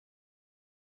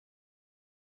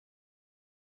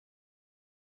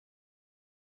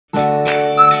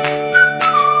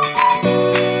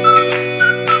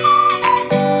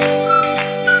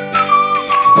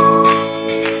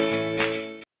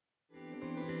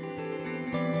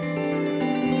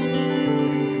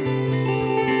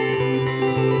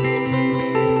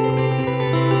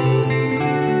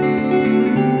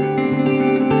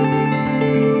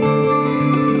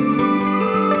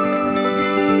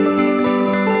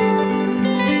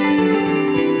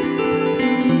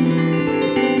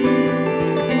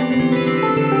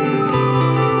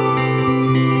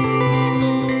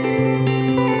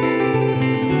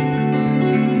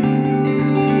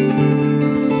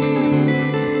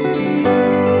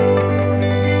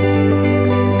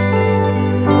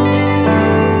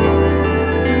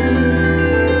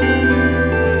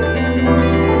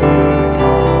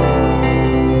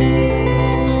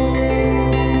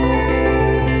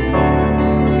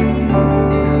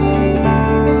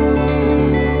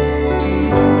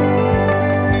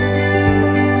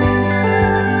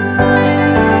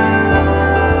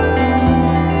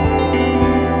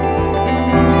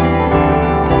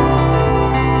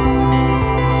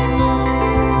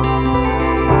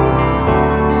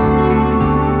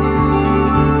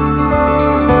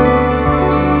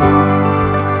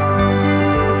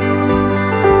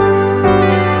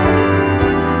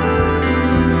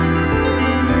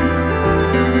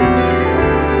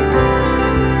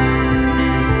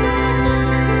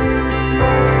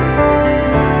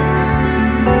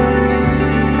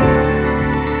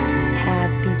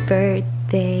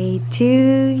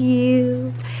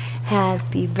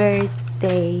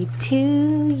birthday to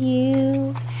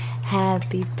you.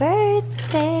 Happy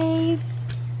birthday,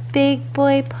 big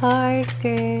boy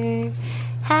Parker.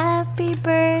 Happy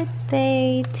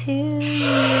birthday to you.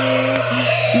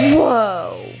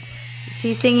 Whoa. Is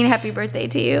he singing happy birthday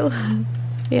to you?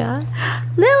 Yeah.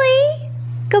 Lily,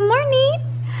 good morning.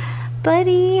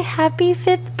 Buddy, happy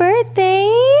 5th birthday.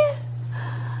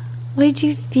 What did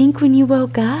you think when you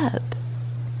woke up?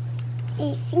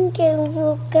 I think I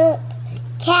woke up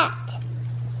cat.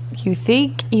 You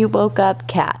think you woke up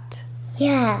cat?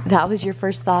 Yeah. That was your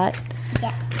first thought?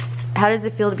 Yeah. How does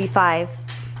it feel to be 5?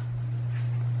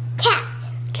 Cat.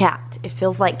 Cat. It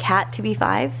feels like cat to be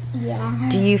 5? Yeah.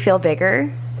 Do you feel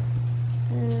bigger?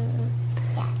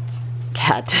 Cat.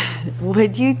 Cat.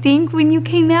 What'd you think when you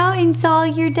came out and saw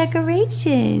your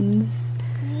decorations?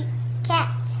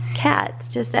 Cat. Cat.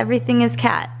 Just everything is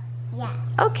cat. Yeah.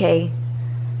 Okay.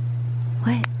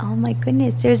 What? Oh my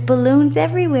goodness. There's balloons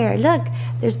everywhere. Look.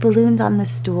 There's balloons on the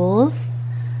stools.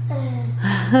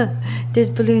 There's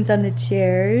balloons on the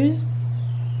chairs.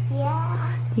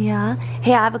 Yeah. Yeah.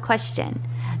 Hey, I have a question.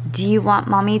 Do you want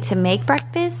mommy to make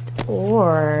breakfast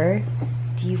or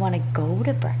do you want to go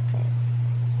to breakfast?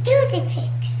 Do the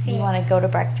breakfast. You want to go to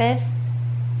breakfast?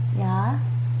 Yeah?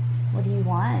 What do you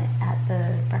want at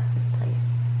the breakfast place?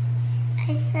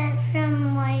 I said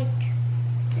from like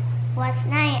last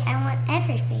night, I want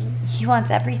everything. He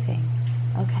wants everything.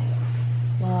 Okay.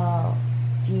 Well,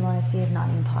 do you want to see if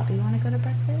Nani and Poppy want to go to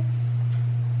breakfast?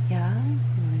 Yeah? You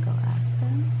want to go ask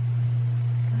them?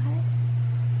 Go ahead.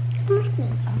 Come with me.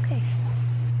 Okay.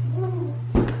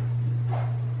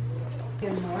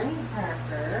 Good morning,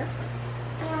 Parker.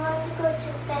 You want to go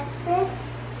to breakfast?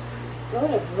 Go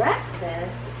to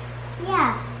breakfast?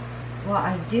 Yeah. Well,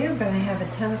 I do, but I have a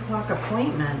 10 o'clock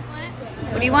appointment.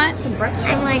 What do you want? Some breakfast.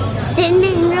 I want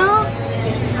cinnamon roll,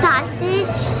 sausage,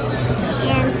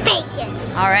 and bacon.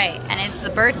 All right, and it's the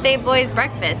birthday boy's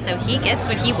breakfast, so he gets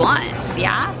what he wants,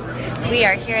 yeah? We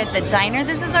are here at the diner.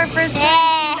 This is our first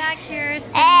time back here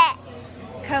since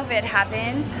COVID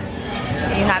happened.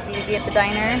 Are you happy to be at the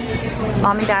diner?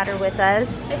 Mom and Dad are with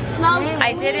us. It smells.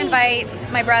 I did invite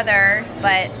my brother,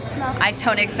 but I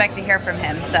don't expect to hear from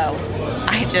him, so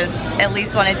I just at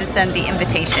least wanted to send the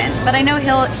invitation. But I know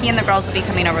he and the girls will be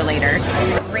coming over later.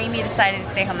 Rhena decided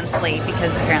to stay home and sleep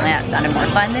because apparently that sounded more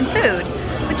fun than food,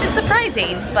 which is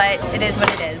surprising, but it is what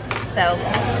it is. So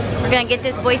we're gonna get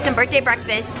this boy some birthday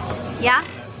breakfast, yeah?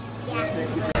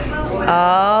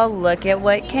 Oh, look at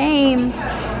what came.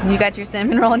 You got your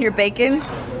cinnamon roll and your bacon?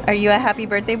 Are you a happy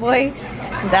birthday boy?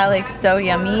 That looks so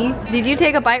yummy. Did you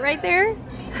take a bite right there?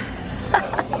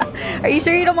 Are you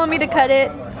sure you don't want me to cut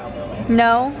it?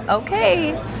 No?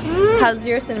 Okay. How's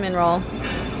your cinnamon roll?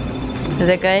 Is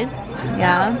it good?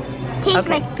 Yeah? Tastes Okay.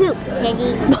 like poop,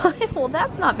 Teddy. Well,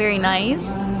 that's not very nice.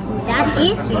 That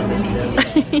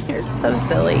is. You're so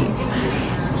silly.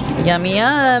 Yummy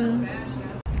yum.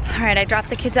 Alright, I dropped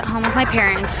the kids at home with my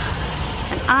parents,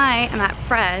 and I am at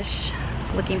Fresh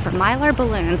looking for Mylar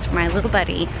balloons for my little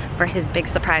buddy for his big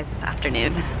surprise this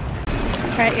afternoon.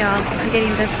 Alright, y'all, I'm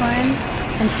getting this one,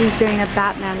 and she's doing a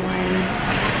Batman one.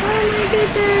 Oh my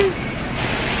goodness!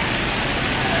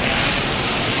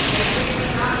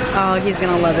 Oh, he's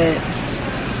gonna love it.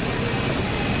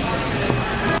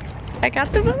 I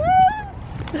got the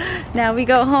balloons! Now we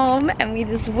go home and we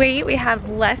just wait. We have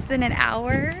less than an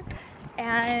hour.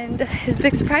 And his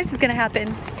big surprise is gonna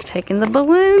happen. We're taking the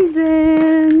balloons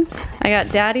in. I got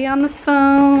Daddy on the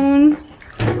phone.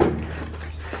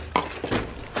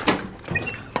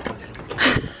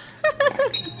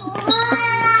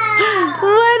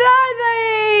 What are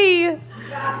they?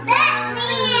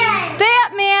 Batman!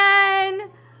 Batman!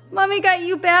 Mommy got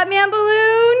you Batman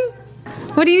balloon?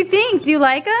 What do you think? Do you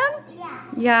like them? Yeah.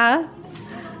 Yeah?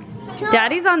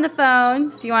 Daddy's on the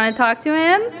phone. Do you want to talk to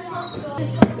him?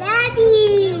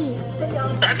 Daddy!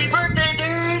 Happy birthday,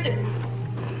 dude!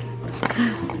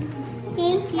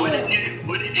 Thank you.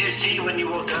 What did you see when you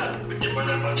woke up? Were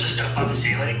there a bunch of stuff on the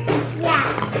ceiling?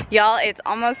 Yeah. Y'all, it's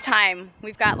almost time.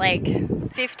 We've got like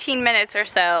 15 minutes or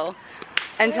so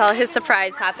until his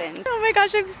surprise happens. Oh my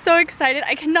gosh, I'm so excited.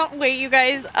 I cannot wait, you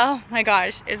guys. Oh my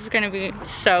gosh, it's gonna be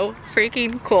so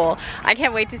freaking cool. I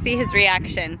can't wait to see his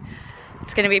reaction.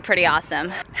 It's gonna be pretty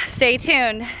awesome. Stay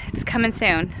tuned, it's coming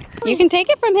soon. You can take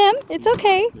it from him, it's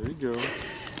okay. There you go.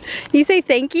 You say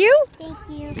thank you? Thank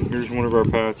you. Here's one of our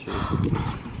patches.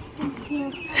 Thank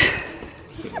you.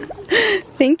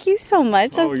 Thank you so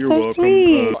much, that's Oh, you're so welcome.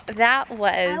 sweet. That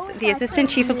was the assistant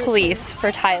chief of police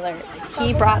for Tyler.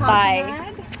 He brought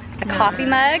by a coffee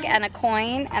mug and a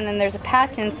coin, and then there's a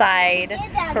patch inside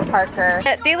for Parker.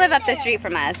 They live up the street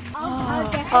from us.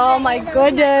 Oh my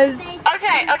goodness.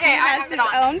 Okay, okay, I have His it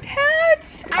on. own patch.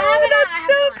 I have it on, I have That's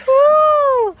so it on.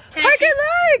 cool. Can I Parker,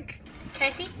 look. Can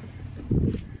I see?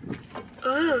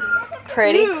 Ooh.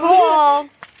 Pretty cool.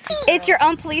 It's your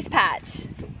own police patch.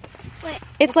 Wait.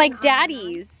 It's like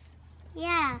Daddy's.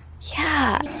 Yeah.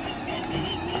 Yeah.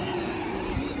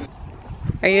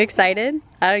 Are you excited?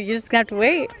 Oh, you're just gonna have to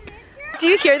wait. Do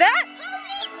you hear that?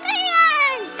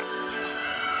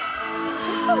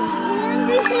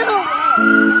 There's no way.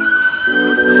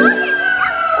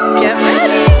 Get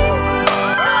ready.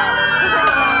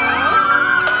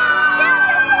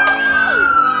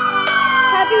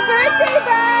 Happy birthday,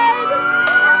 bud!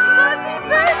 Happy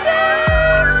birthday!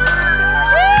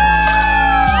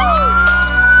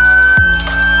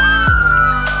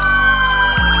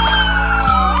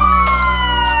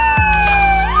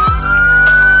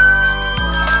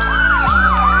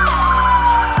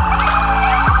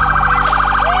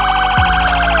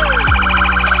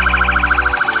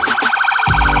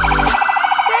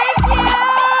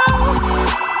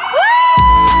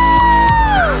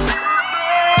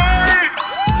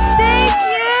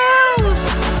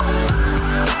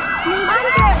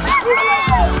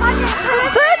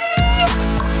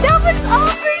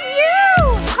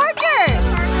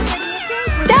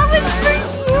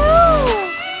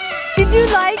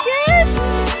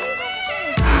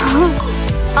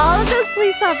 All of those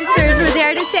police officers were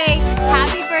there to say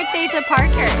happy birthday to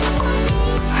Parker.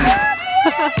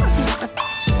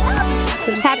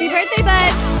 Happy birthday,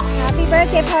 bud. Happy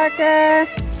birthday, Parker.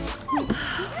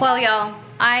 Well, y'all,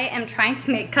 I am trying to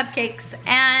make cupcakes,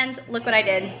 and look what I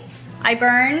did. I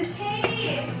burned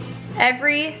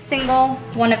every single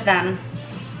one of them.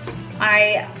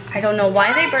 I don't know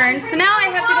why they burned, so now I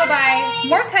have to go buy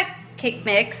more cupcake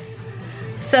mix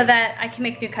so that I can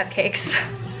make new cupcakes.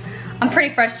 I'm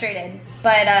pretty frustrated,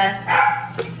 but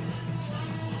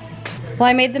well,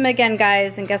 I made them again,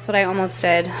 guys, and guess what I almost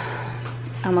did?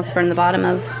 I almost burned the bottom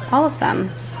of all of them.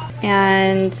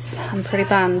 And I'm pretty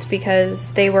bummed because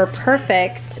they were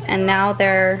perfect and now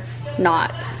they're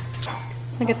not.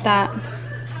 Look at that.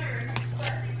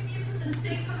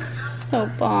 So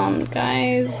bummed,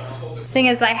 guys. Thing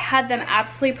is, I had them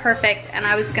absolutely perfect and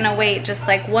I was gonna wait just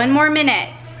like one more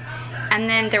minute. And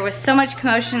then there was so much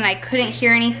commotion and I couldn't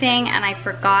hear anything and I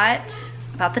forgot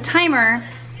about the timer.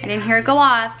 I didn't hear it go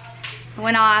off. It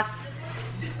went off.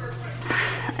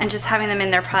 And just having them in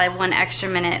there probably one extra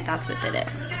minute, that's what did it.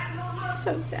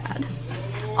 So sad.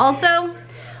 Also,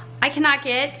 I cannot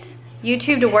get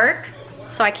YouTube to work,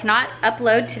 so I cannot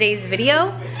upload today's video.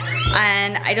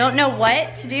 And I don't know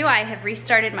what to do. I have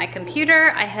restarted my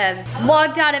computer. I have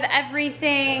logged out of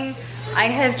everything. I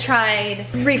have tried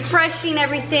refreshing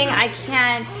everything. I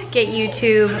can't get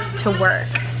YouTube to work.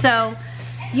 So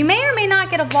you may or may not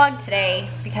get a vlog today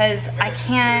because I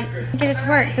can't get it to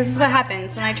work. This is what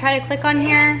happens when I try to click on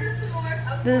here.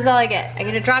 This is all I get. I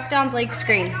get a drop down blank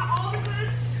screen.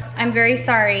 I'm very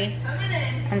sorry,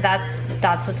 and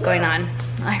that's what's going on.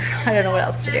 I don't know what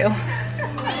else to do.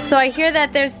 So I hear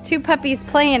that there's two puppies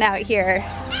playing out here.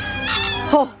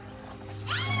 Oh.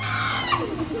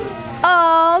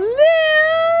 Oh,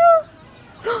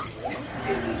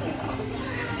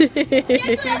 Lil!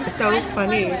 So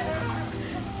funny.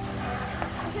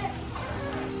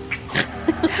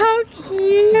 How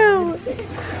cute!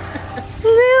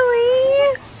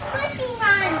 Lily! Pushing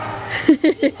on.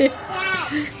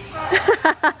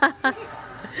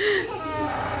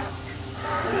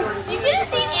 You should have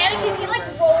seen Anakin, he like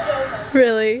rolled over.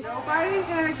 Really? No biting,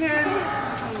 Anakin.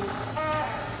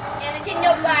 Anakin,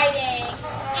 no biting.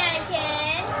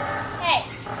 Anakin. Hey.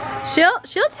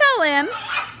 She'll tell him.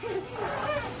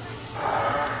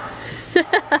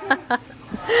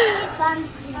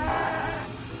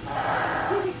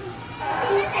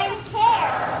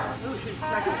 Ooh, she's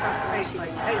smacking across the face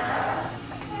like, hey.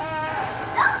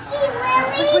 Don't eat,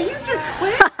 Lily. Will you just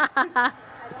quit?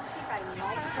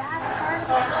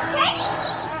 Trying to eat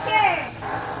her.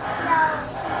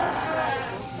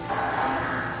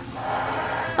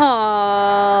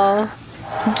 Aww.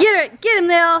 Get him,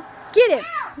 Lil. Get him.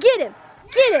 Get him.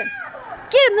 Get him.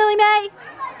 Get him, Lily Mae.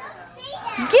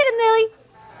 Get him, Lily.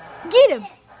 Get him.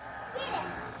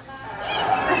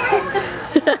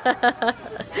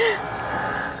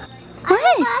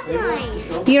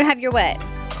 What? You don't have your what?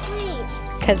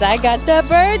 Cause I got the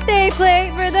birthday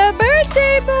plate for the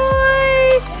birthday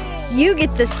boy. You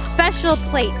get the special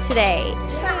plate today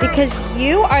because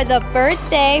you are the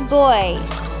birthday boy.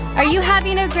 Are you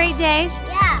having a great day?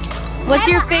 Yeah. What's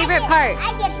your favorite part?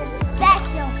 I get the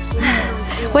special.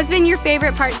 What's been your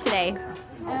favorite part today?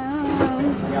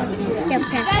 The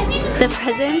present. The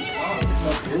presents?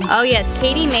 Oh yes,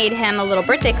 Katie made him a little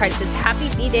birthday card. It says, Happy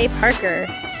B-Day, Parker. 5!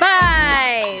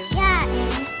 Yeah,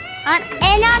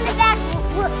 and on the back,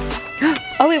 look.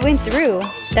 Oh, it went through.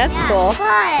 That's Yeah, cool.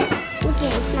 but, okay,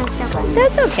 it's messed up on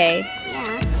That's okay.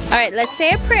 Yeah. All right, let's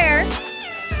say a prayer,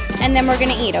 and then we're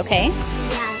gonna eat, okay? Yeah.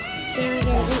 Then we're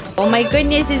gonna eat. Oh my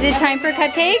goodness, is it time for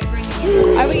cupcakes?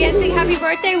 Are we gonna sing happy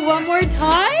birthday one more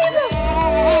time?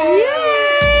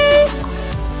 Yay!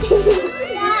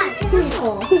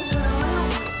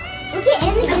 Okay,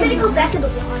 and I'm gonna go back to the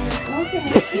water.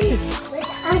 Okay.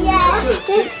 Oh yeah.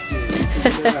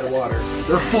 They're out of water.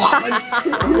 They're falling.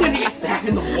 I'm gonna get back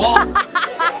in the wall.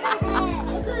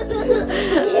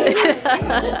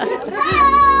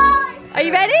 Are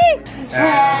you ready?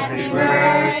 Happy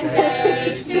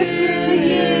birthday to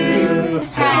you.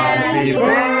 Happy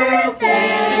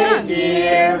birthday,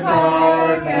 dear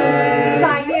Parker.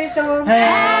 5 years old.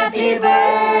 Happy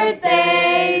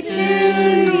birthday to you.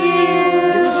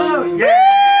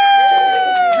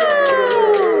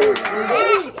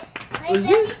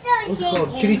 What's it called?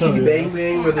 Chitty Chitty Bang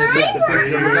Bang, where there's like the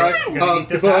big number guy. Eat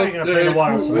this now, you're gonna play in the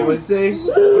water. Wait, what's it say?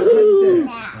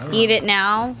 What's Eat it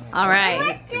now. All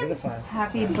right. Give it a 5.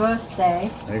 Happy birthday.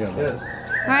 There you go. it say? Yes.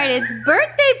 All right, it's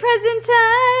birthday present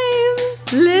time.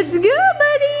 Let's go,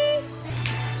 buddy.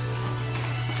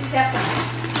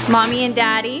 Mommy and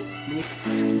Daddy. You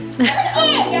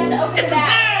have to open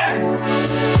that.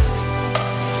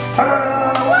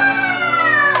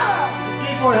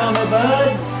 Skateboard helmet, bud.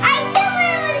 I knew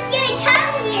it was gonna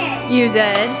come here. You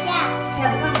did. Yeah.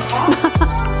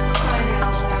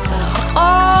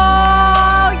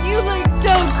 Oh, you look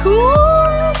so cool.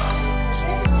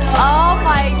 Oh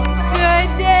my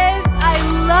goodness. I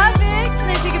love it. Can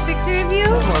I take a picture of you?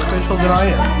 More official than I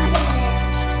am.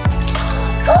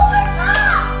 Cooler pop!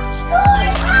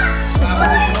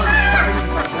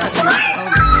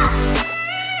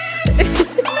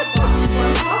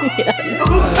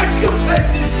 Cooler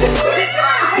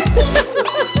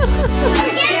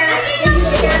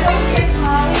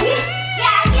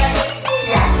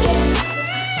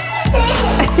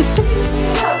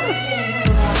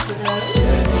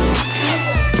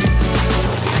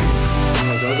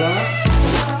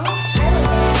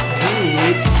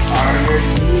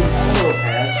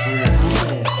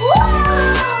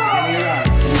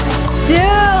Dude,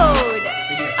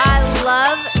 I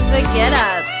love the get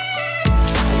up.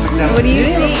 What do you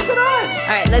think? All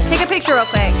right, let's take a picture real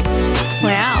quick.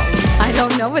 Wow, I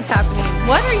don't know what's happening.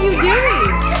 What are you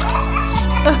doing?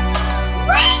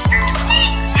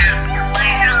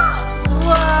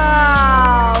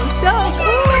 Wow, so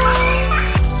cool.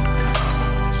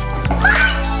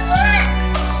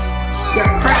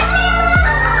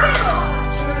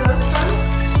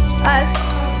 Us.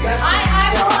 I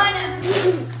want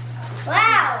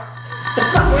Wow.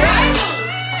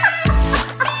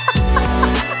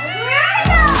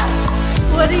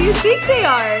 What do you think they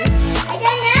are? I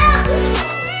don't know.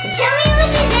 Tell me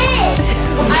what it is.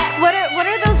 What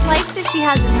are those lights that she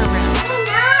has in her room? I don't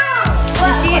know.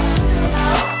 Does she,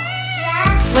 Yeah.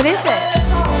 what is it?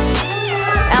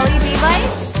 LED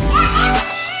lights?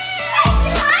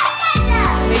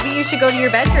 Maybe you should go to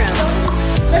your bedroom.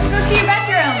 Let's go to your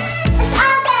bedroom.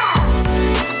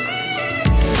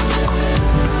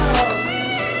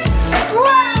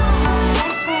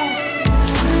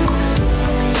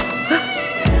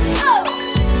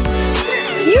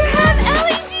 You have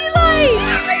LED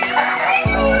lights!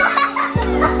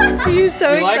 Are you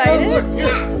so excited?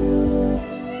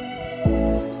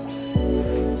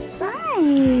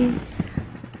 Hi!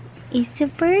 It's a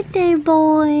birthday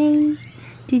boy.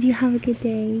 Did you have a good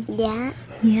day? Yeah.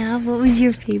 Yeah, what was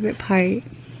your favorite part?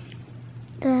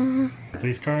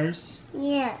 Police cars.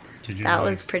 Yes. Did you That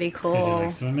like, was pretty Did you cool.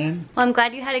 like swimming? Well, I'm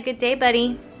glad you had a good day,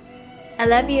 buddy. I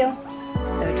love you.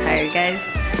 So tired, guys.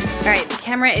 All right, the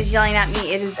camera is yelling at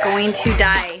me. It is going to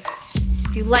die.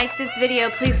 If you like this video,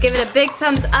 please give it a big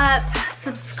thumbs up.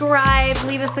 Subscribe,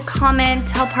 leave us a comment,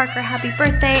 tell Parker happy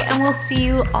birthday, and we'll see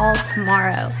you all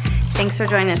tomorrow. Thanks for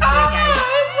joining us today, guys.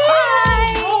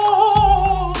 Bye!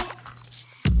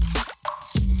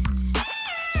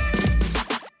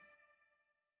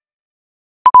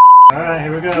 All right,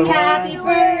 here we go. Happy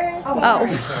birthday.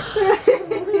 Oh.